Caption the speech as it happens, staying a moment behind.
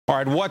All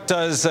right, what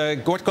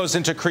goes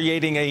into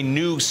creating a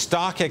new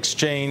stock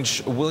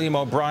exchange? William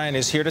O'Brien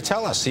is here to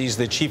tell us. He's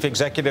the Chief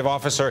Executive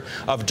Officer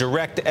of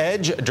Direct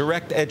Edge.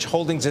 Direct Edge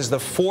Holdings is the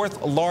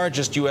fourth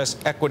largest U.S.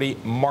 equity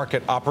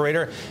market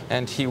operator,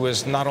 and he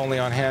was not only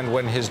on hand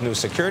when his new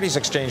securities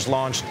exchange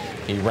launched,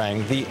 he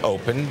rang the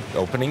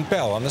opening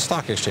bell on the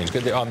stock exchange,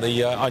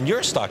 on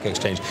your stock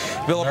exchange.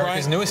 Bill O'Brien,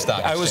 America's newest stock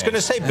exchange. I was going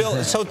to say,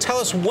 Bill, so tell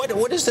us,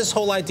 what is this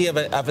whole idea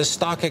of a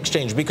stock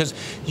exchange? Because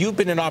you've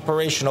been in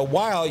operation a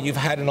while, you've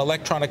had an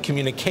electronic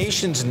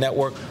communications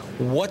network.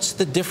 What's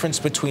the difference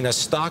between a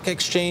stock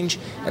exchange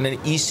and an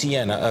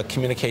ECN, a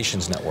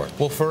communications network?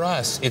 Well, for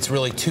us, it's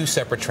really two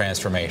separate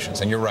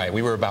transformations. And you're right,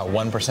 we were about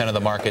 1% of the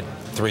market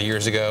 3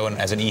 years ago, and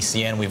as an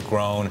ECN, we've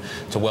grown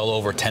to well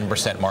over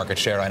 10% market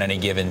share on any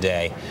given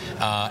day.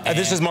 And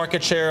this is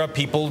market share of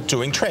people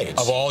doing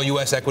trades? Of all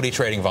U.S. equity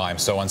trading volume.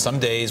 So on some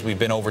days, we've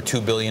been over 2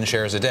 billion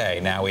shares a day.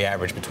 Now we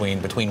average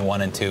between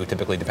 1 and 2,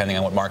 typically depending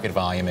on what market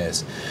volume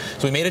is.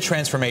 So we made a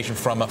transformation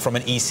from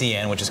an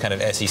ECN, which is kind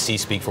of SEC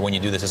speak for when you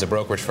do this as a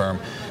brokerage firm,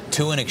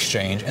 to an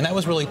exchange, and that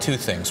was really two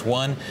things.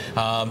 One,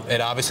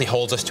 it obviously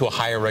holds us to a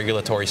higher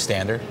regulatory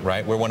standard,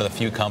 right? We're one of the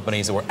few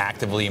companies that we're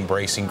actively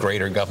embracing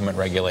greater government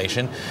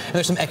regulation, and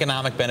there's some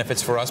economic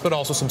benefits for us, but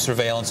also some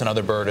surveillance and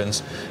other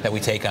burdens that we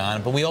take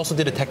on. But we also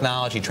did a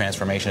technology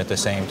transformation at the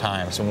same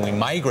time. So when we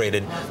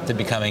migrated to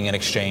becoming an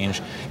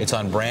exchange, it's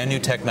on brand new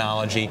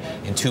technology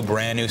in 2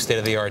 brand new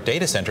state-of-the-art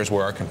data centers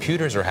where our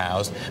computers are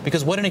housed,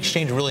 because what an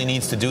exchange really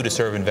needs to do to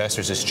serve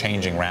investors is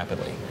changing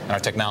rapidly, and our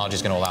technology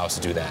is going to allow us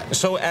to do that.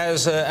 So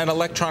as an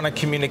electronic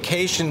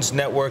communications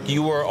network,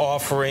 you are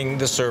offering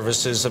the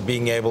services of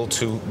being able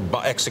to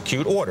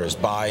execute orders,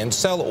 buy and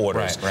sell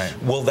orders. Right.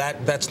 Well,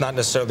 that's not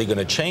necessarily going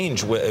to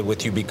change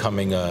with you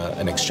becoming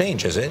an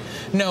exchange, is it?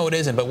 No, it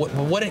isn't. But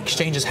what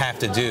exchanges have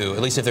to do,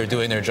 at least if they're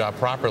doing their job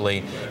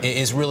properly,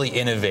 is really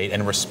innovate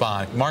and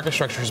respond. Market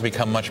structure has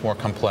become much more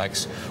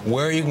complex.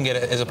 Where you can get,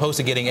 as opposed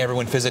to getting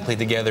everyone physically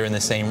together in the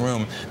same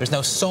room, there's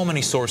now so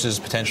many sources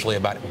potentially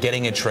about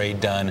getting a trade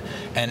done,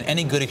 and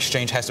any good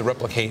exchange has to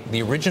replicate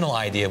the original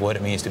idea of what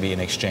it means to be an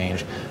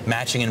exchange,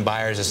 matching in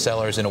buyers as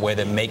sellers in a way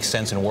that makes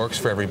sense and works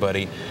for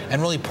everybody,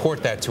 and really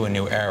port that to a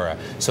new era.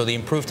 So the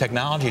improved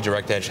technology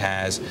Direct Edge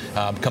has,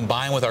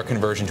 combined with our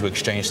conversion to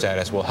exchange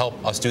status, will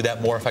help us do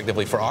that more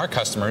effectively for our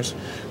customers,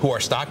 who are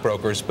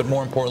stockbrokers, but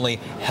more importantly,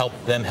 help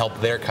them help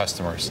their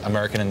customers,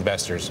 American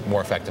investors,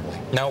 more effectively.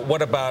 Now,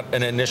 what about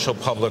an initial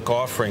public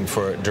offering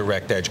for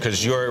Direct Edge?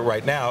 Because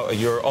right now,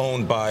 you're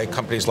owned by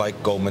companies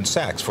like Goldman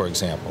Sachs, for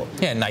example.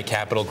 Yeah, Knight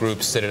Capital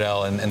Group,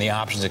 Citadel, and the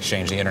Options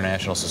Exchange, the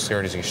International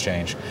Securities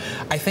Exchange.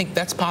 I think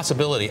that's a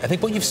possibility. I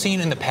think what you've seen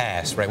in the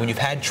past, right, when you've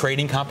had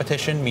trading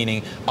competition,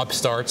 meaning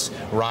upstarts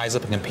rise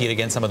up and compete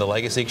against some of the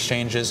legacy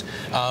exchanges,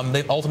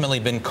 they've ultimately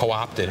been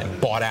co-opted and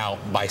bought out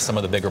by some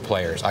of the bigger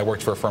players. I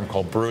worked for a firm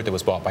called Brute that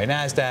was bought by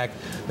NASDAQ.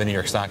 The New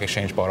York Stock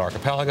Exchange bought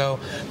Archipelago.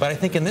 But I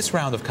think in this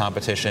round of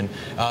competition,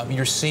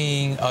 you're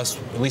seeing us,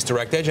 at least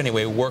Direct Edge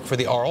anyway, work for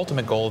our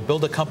ultimate goal of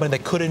build a company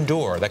that could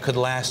endure, that could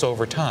last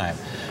over time.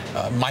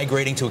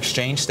 Migrating to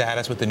exchange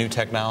status with the new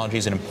technology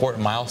is an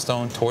important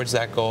milestone towards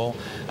that goal.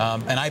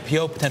 An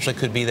IPO potentially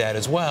could be that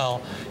as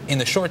well. In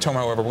the short term,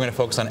 however, we're going to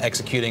focus on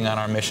executing on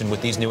our mission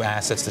with these new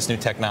assets, this new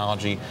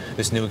technology,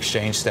 this new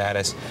exchange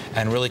status,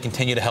 and really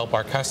continue to help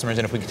our customers.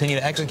 And if we continue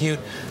to execute,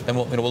 then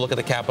we'll look at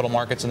the capital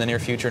markets in the near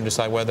future and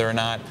decide whether or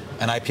not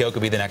an IPO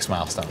could be the next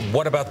milestone.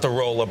 What about the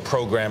role of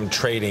program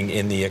trading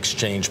in the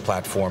exchange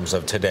platforms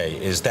of today?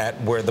 Is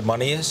that where the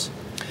money is?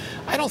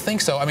 I don't think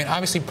so. I mean,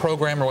 obviously,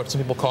 program, or what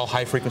some people call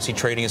high-frequency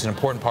trading, is an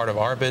important part of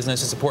our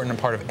business. It's an important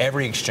part of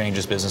every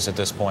exchange's business at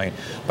this point.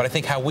 But I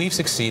think how we've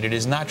succeeded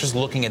is not just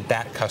looking at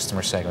that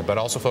customer segment, but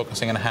also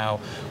focusing on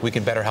how we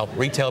can better help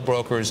retail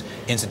brokers,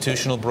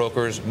 institutional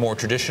brokers, more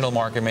traditional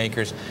market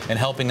makers, and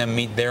helping them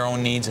meet their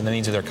own needs and the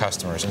needs of their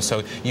customers. And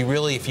so you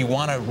really, if you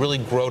want to really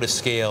grow to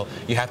scale,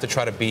 you have to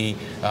try to be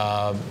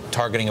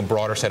targeting a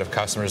broader set of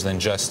customers than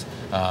just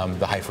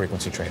the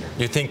high-frequency trader.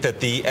 You think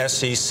that the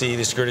SEC,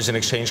 the Securities and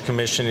Exchange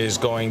Commission, is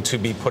going to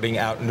be putting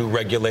out new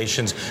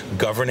regulations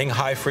governing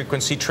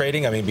high-frequency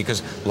trading? I mean,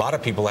 because a lot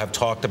of people have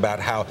talked about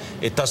how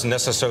it doesn't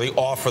necessarily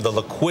offer the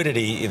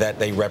liquidity that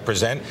they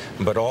represent,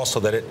 but also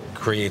that it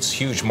creates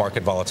huge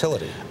market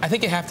volatility. I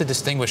think you have to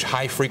distinguish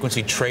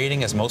high-frequency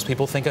trading, as most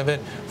people think of it,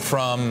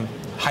 from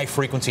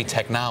high-frequency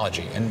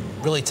technology. And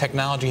really,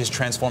 technology has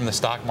transformed the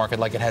stock market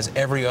like it has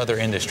every other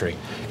industry.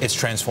 It's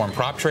transformed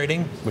prop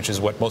trading, which is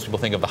what most people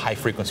think of the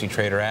high-frequency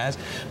trader as,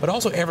 but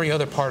also every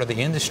other part of the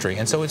industry.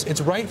 And so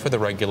it's right for the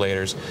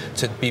regulators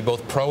to be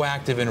both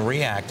proactive and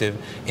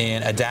reactive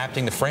in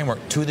adapting the framework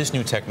to this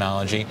new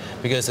technology,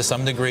 because to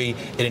some degree,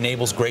 it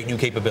enables great new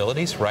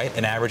capabilities, right?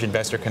 An average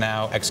investor can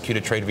now execute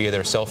a trade via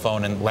their cell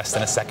phone in less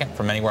than a second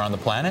from anywhere on the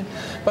planet.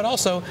 But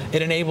also,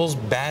 it enables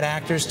bad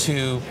actors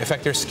to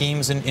effect their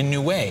schemes in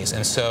new ways. ways.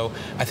 And so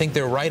I think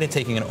they're right in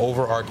taking an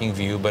overarching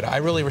view, but I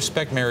really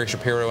respect Mary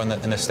Shapiro and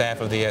the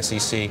staff of the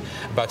SEC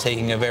about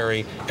taking a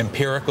very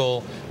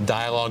empirical,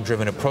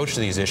 dialogue-driven approach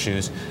to these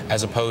issues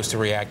as opposed to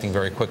reacting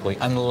very quickly,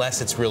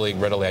 unless it's really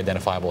readily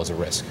identifiable as a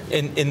risk.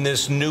 In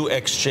this new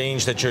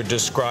exchange that you're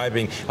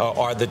describing,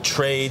 are the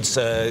trades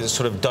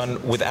sort of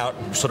done without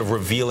sort of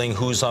revealing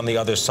who's on the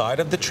other side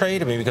of the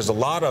trade? I mean, because a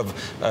lot of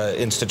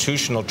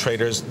institutional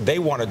traders, they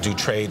want to do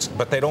trades,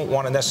 but they don't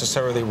want to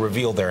necessarily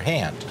reveal their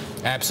hand.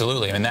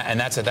 Absolutely, and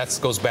that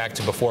goes back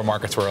to before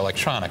markets were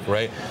electronic,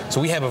 right?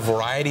 So we have a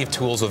variety of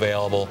tools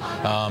available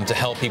to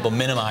help people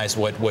minimize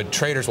what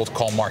traders will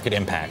call market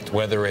impact,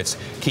 whether it's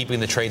keeping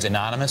the trades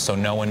anonymous so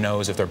no one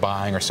knows if they're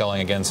buying or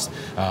selling against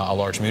a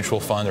large mutual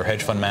fund or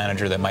hedge fund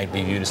manager that might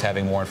be viewed as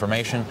having more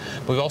information.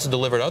 But we've also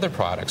delivered other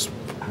products.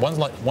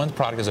 One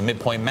product is a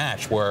midpoint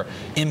match, where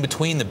in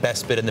between the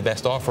best bid and the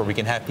best offer, we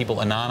can have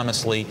people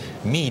anonymously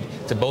meet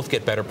to both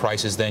get better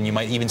prices than you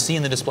might even see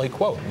in the display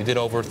quote. We did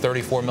over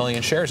 34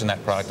 million shares in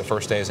that product the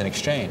first day as an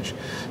exchange.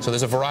 So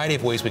there's a variety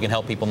of ways we can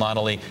help people not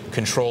only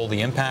control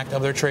the impact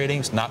of their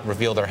tradings, not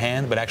reveal their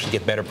hand, but actually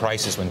get better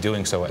prices when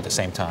doing so at the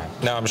same time.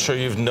 Now, I'm sure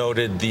you've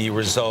noted the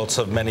results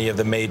of many of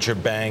the major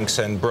banks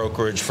and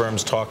brokerage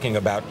firms talking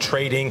about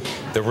trading.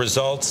 The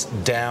results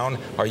down.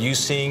 Are you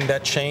seeing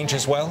that change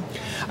as well?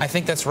 I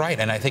think that's right,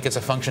 and I think it's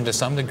a function to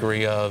some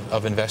degree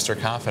of investor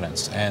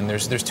confidence. And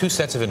there's two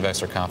sets of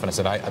investor confidence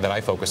that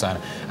I focus on.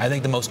 I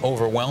think the most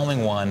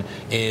overwhelming one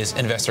is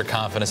investor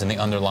confidence in the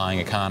underlying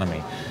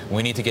economy.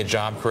 We need to get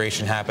job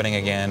creation happening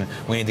again.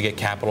 We need to get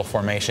capital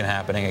formation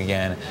happening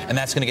again, and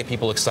that's going to get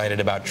people excited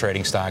about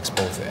trading stocks,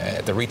 both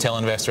at the retail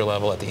investor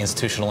level, at the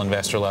institutional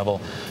investor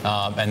level,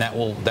 and that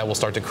will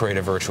start to create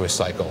a virtuous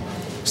cycle.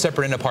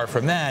 Separate and apart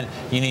from that,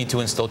 you need to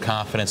instill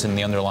confidence in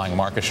the underlying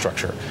market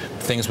structure.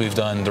 Things we've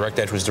done, Direct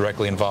Edge was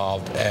directly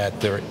involved at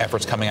their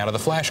efforts coming out of the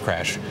flash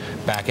crash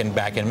back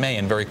in May,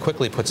 and very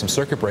quickly put some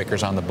circuit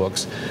breakers on the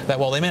books that,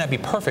 while they may not be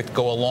perfect,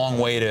 go a long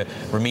way to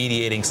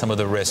remediating some of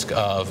the risk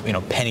of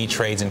penny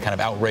trades and kind of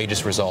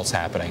outrageous results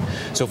happening.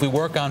 So if we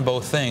work on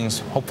both things,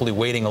 hopefully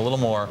weighting a little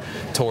more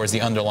towards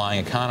the underlying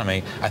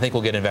economy, I think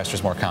we'll get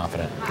investors more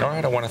confident. All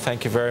right, I want to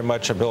thank you very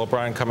much, Bill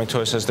O'Brien, coming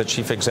to us as the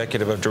chief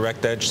executive of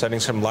Direct Edge, shedding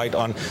some light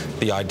on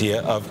the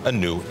idea of a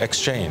new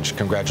exchange.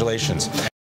 Congratulations.